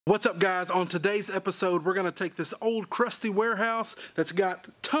What's up, guys? On today's episode, we're going to take this old crusty warehouse that's got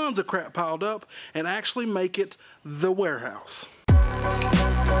tons of crap piled up and actually make it the warehouse.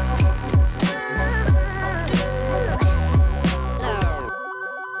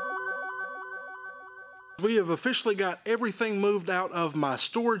 We have officially got everything moved out of my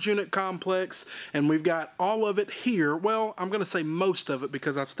storage unit complex, and we've got all of it here. Well, I'm going to say most of it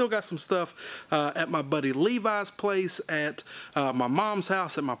because I've still got some stuff at my buddy Levi's place, at my mom's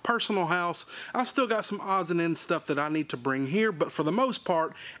house, at my personal house. I've still got some odds and ends stuff that I need to bring here, but for the most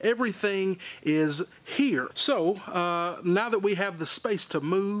part, everything is here. So now that we have the space to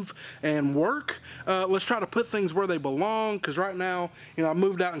move and work, let's try to put things where they belong, because right now, you know, I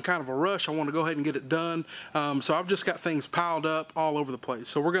moved out in kind of a rush. I want to go ahead and get it done. So I've just got things piled up all over the place.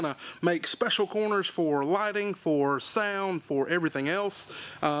 So we're gonna make special corners for lighting, for sound, for everything else,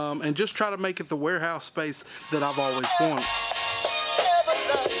 and just try to make it the warehouse space that I've always wanted.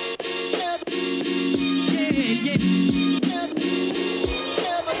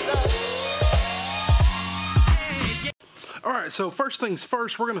 Alright, so first things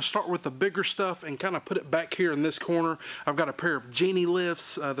first, we're going to start with the bigger stuff and kind of put it back here in this corner. I've got a pair of Genie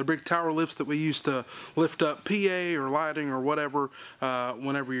lifts, the big tower lifts that we used to lift up PA or lighting or whatever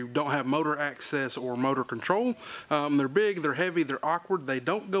whenever you don't have motor access or motor control. They're big, they're heavy, they're awkward, they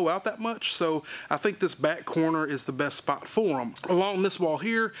don't go out that much, so I think this back corner is the best spot for them. Along this wall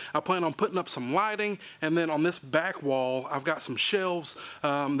here, I plan on putting up some lighting, and then on this back wall, I've got some shelves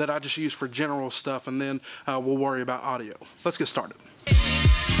that I just use for general stuff, and then we'll worry about audio. Let's get started.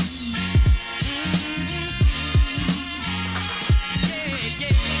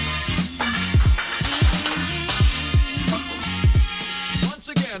 Once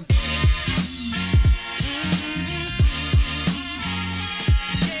again.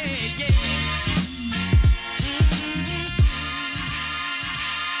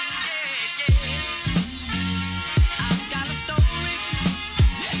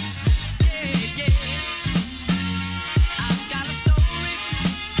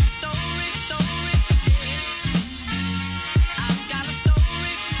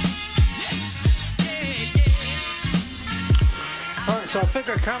 So I think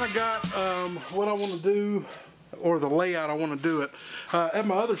I kind of got what I want to do, or the layout I want to do it. At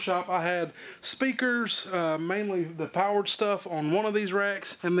my other shop, I had speakers, mainly the powered stuff, on one of these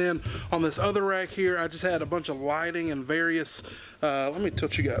racks, and then on this other rack here, I just had a bunch of lighting and various, let me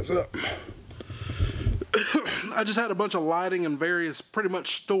tilt you guys up. I just had a bunch of lighting and various pretty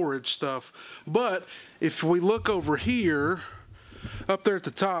much storage stuff. But if we look over here, up there at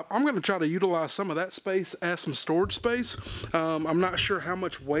the top, I'm going to try to utilize some of that space as some storage space. I'm not sure how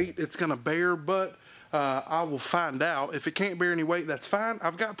much weight it's going to bear, but I will find out. If it can't bear any weight, that's fine.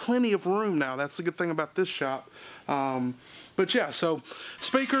 I've got plenty of room now. That's the good thing about this shop. But yeah, so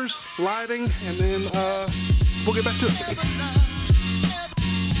speakers, lighting, and then we'll get back to it.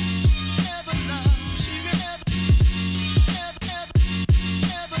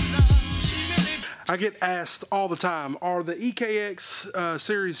 I get asked all the time, are the EKX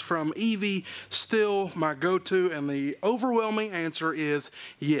series from Eevee still my go-to? And the overwhelming answer is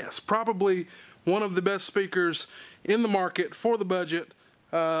yes. Probably one of the best speakers in the market for the budget.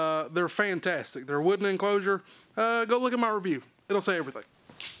 They're fantastic. They're wooden enclosure. Go look at my review. It'll say everything.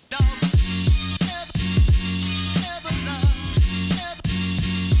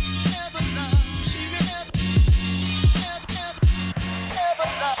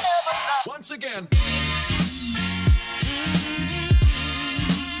 Once again.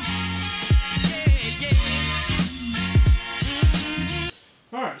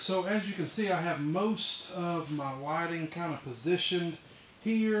 Alright, so as you can see, I have most of my lighting kind of positioned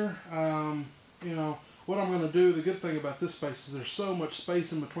here. You know, what I'm going to do, the good thing about this space is there's so much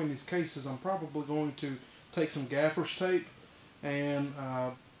space in between these cases, I'm probably going to take some gaffer's tape and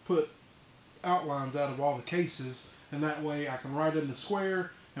put outlines out of all the cases, and that way I can write in the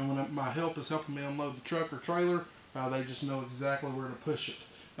square, and when my help is helping me unload the truck or trailer, they just know exactly where to push it.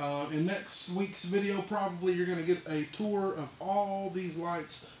 In next week's video, probably you're going to get a tour of all these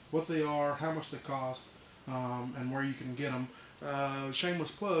lights, what they are, how much they cost, and where you can get them.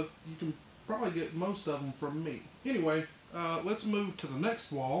 Shameless plug, you can probably get most of them from me. Anyway, let's move to the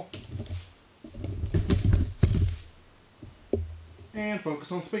next wall and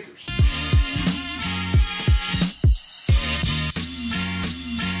focus on speakers.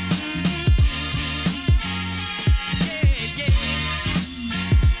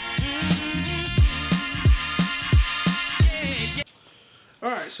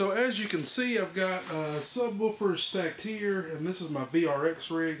 Alright, so as you can see, I've got subwoofers stacked here, and this is my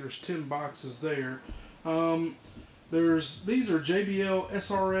VRX rig. There's 10 boxes there. These are JBL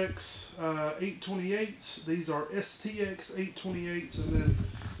SRX 828s. These are STX 828s, and then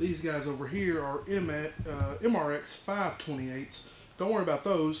these guys over here are MRX 528s. Don't worry about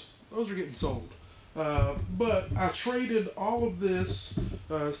those. Those are getting sold. But I traded all of this,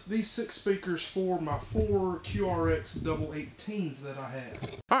 these 6 speakers for my 4 QRX double 18s that I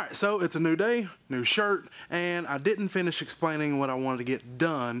had. Alright, so it's a new day, new shirt, and I didn't finish explaining what I wanted to get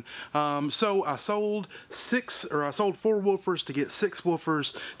done. So I sold 4 woofers to get 6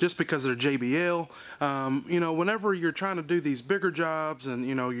 woofers just because they're JBL. You know, whenever you're trying to do these bigger jobs and,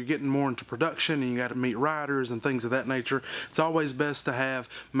 you know, you're getting more into production and you got to meet riders and things of that nature, it's always best to have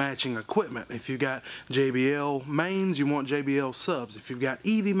matching equipment. If you've got JBL mains, you want JBL subs. If you've got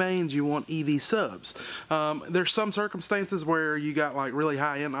EV mains, you want EV subs. There's some circumstances where you got like really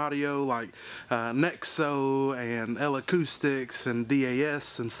high-end audio like Nexo and L Acoustics and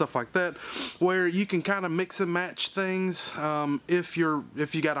DAS and stuff like that, where you can kind of mix and match things if you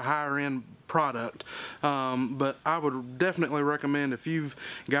got a higher end product. But I would definitely recommend, if you've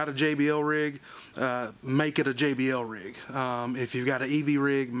got a JBL rig, make it a JBL rig. If you've got an EV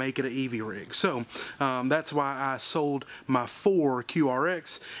rig, make it an EV rig. So that's why I sold my 4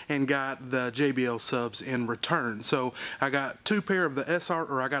 QRX and got the JBL subs in return. So I got a pair of the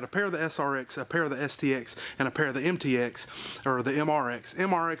SRX, a pair of the STX, and a pair of the MTX, or the MRX.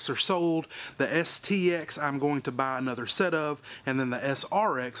 MRX are sold. The STX I'm going to buy another set of, and then the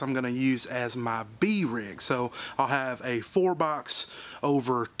SRX I'm going to use as my B rig. So I'll have a 4-box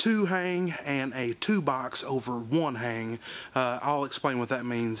over 2 hang and a 2-box over 1 hang. I'll explain what that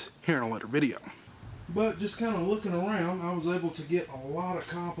means here in a later video. But just kind of looking around, I was able to get a lot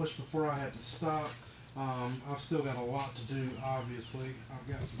accomplished before I had to stop. I've still got a lot to do, obviously.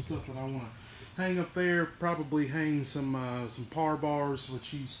 I've got some stuff that I want to hang up there, probably hang some par bars,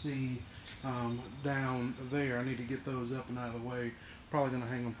 which you see down there. I need to get those up and out of the way. Probably going to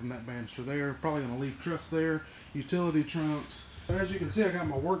hang them from that banister there. Probably going to leave truss there. Utility trunks. As you can see, I got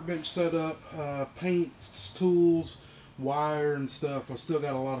my workbench set up, paints, tools, wire and stuff. I still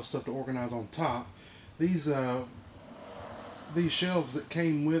got a lot of stuff to organize on top. These shelves that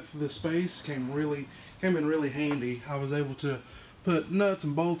came with the space came in really handy. I was able to put nuts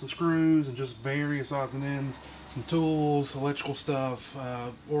and bolts and screws and just various odds and ends, some tools, electrical stuff,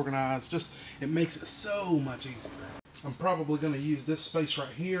 organized. Just, it makes it so much easier. I'm probably going to use this space right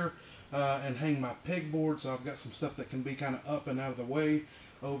here and hang my pegboard, so I've got some stuff that can be kind of up and out of the way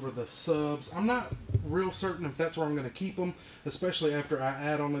over the subs. I'm not real certain if that's where I'm going to keep them, especially after I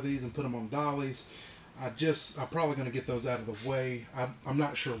add onto these and put them on dollies. I'm probably going to get those out of the way. I'm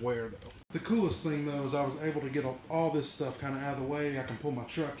not sure where though. The coolest thing though is I was able to get all this stuff kind of out of the way. I can pull my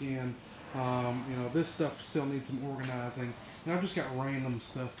truck in. You know, this stuff still needs some organizing, and I've just got random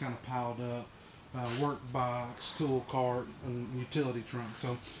stuff kind of piled up. Workbox, tool cart, and utility trunk.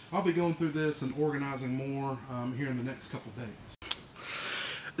 So I'll be going through this and organizing more here in the next couple days.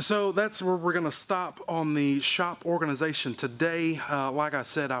 So that's where we're going to stop on the shop organization today. Like I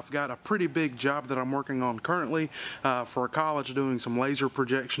said, I've got a pretty big job that I'm working on currently for a college, doing some laser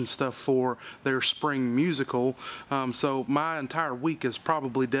projection stuff for their spring musical. So my entire week is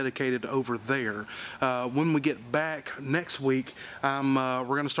probably dedicated over there. When we get back next week, we're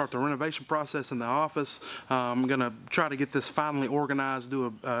going to start the renovation process in the office. I'm going to try to get this finally organized,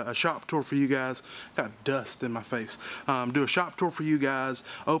 do a shop tour for you guys. Got dust in my face. Do a shop tour for you guys.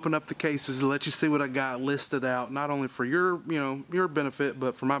 Open up the cases, let you see what I got listed out, not only for your benefit,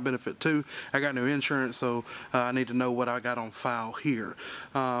 but for my benefit too. I got new insurance, so I need to know what I got on file here.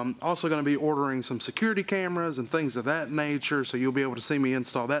 Also going to be ordering some security cameras and things of that nature, so you'll be able to see me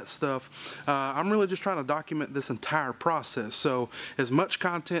install that stuff. I'm really just trying to document this entire process, so as much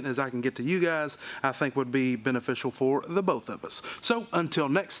content as I can get to you guys, I think would be beneficial for the both of us. So until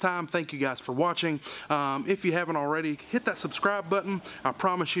next time, thank you guys for watching. If you haven't already, hit that subscribe button. I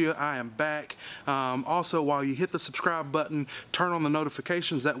promise you I am back. Also, while you hit the subscribe button, turn on the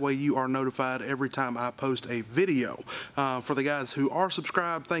notifications. That way you are notified every time I post a video. For the guys who are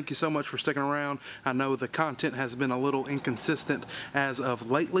subscribed, thank you so much for sticking around. I know the content has been a little inconsistent as of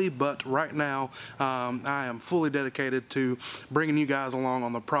lately, but right now I am fully dedicated to bringing you guys along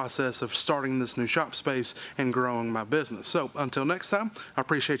on the process of starting this new shop space and growing my business. So until next time, I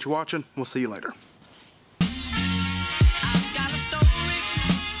appreciate you watching. We'll see you later.